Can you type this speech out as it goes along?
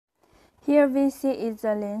Here we see is the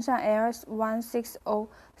Lianshan LS160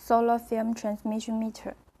 solar film transmission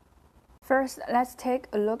meter. First, let's take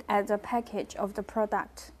a look at the package of the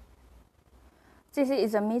product. This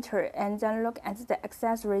is the meter, and then look at the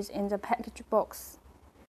accessories in the package box.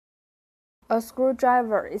 A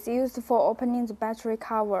screwdriver is used for opening the battery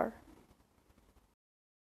cover.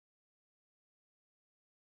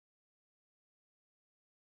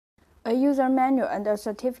 A user manual and a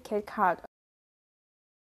certificate card.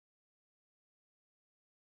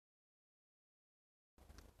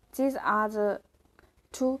 These are the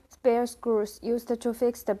two spare screws used to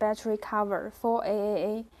fix the battery cover for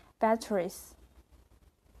AAA batteries.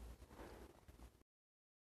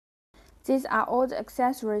 These are all the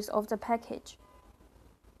accessories of the package.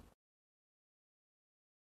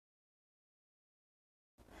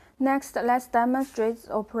 Next, let's demonstrate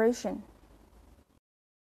the operation.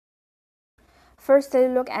 First,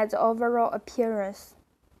 let's look at the overall appearance.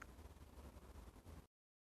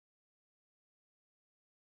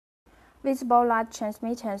 Visible light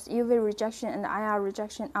transmittance, UV rejection, and IR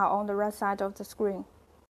rejection are on the right side of the screen.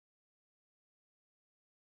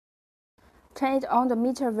 Turn it on, the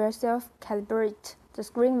meter will self-calibrate. The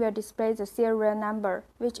screen will display the serial number,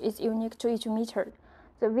 which is unique to each meter.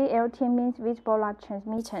 The VLT means visible light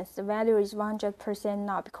transmittance. The value is 100%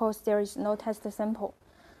 now because there is no test sample.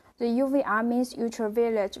 The UVR means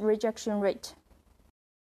ultraviolet rejection rate.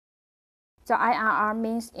 The IRR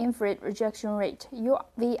means infrared rejection rate.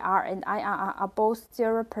 UVR and IRR are both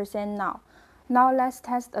 0% now. Now let's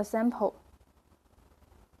test a sample.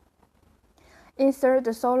 Insert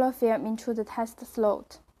the solar film into the test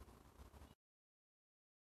slot.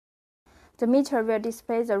 The meter will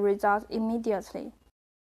display the result immediately.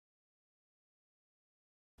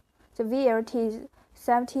 The VLT is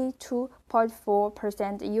 72.4%,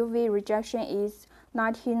 UV rejection is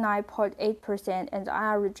 99.8%, and the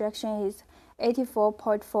IR rejection is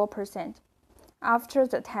 84.4%. After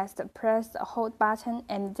the test, press the hold button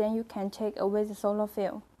and then you can take away the solar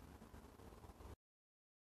film.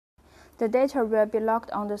 The data will be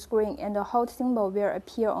logged on the screen and the hold symbol will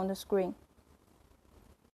appear on the screen.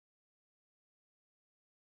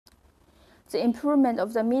 The improvement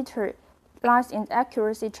of the meter lies in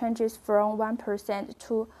accuracy changes from 1%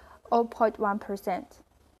 to 0.1%.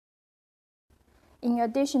 In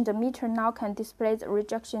addition, the meter now can display the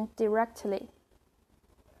rejection directly.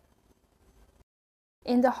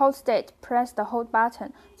 In the hold state, press the hold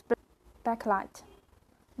button. The backlight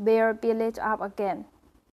will be lit up again.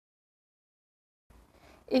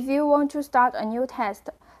 If you want to start a new test,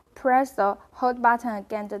 press the hold button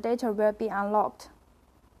again. The data will be unlocked.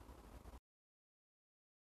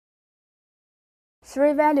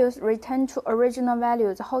 3 values return to original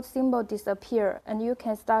value. The hold symbol disappears, and you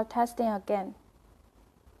can start testing again.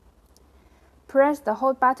 Press the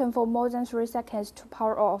hold button for more than 3 seconds to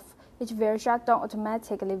power off. It will shut down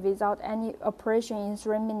automatically without any operation in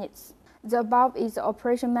 3 minutes. The above is the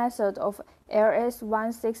operation method of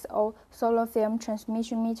LS160 solar film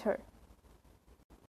transmission meter.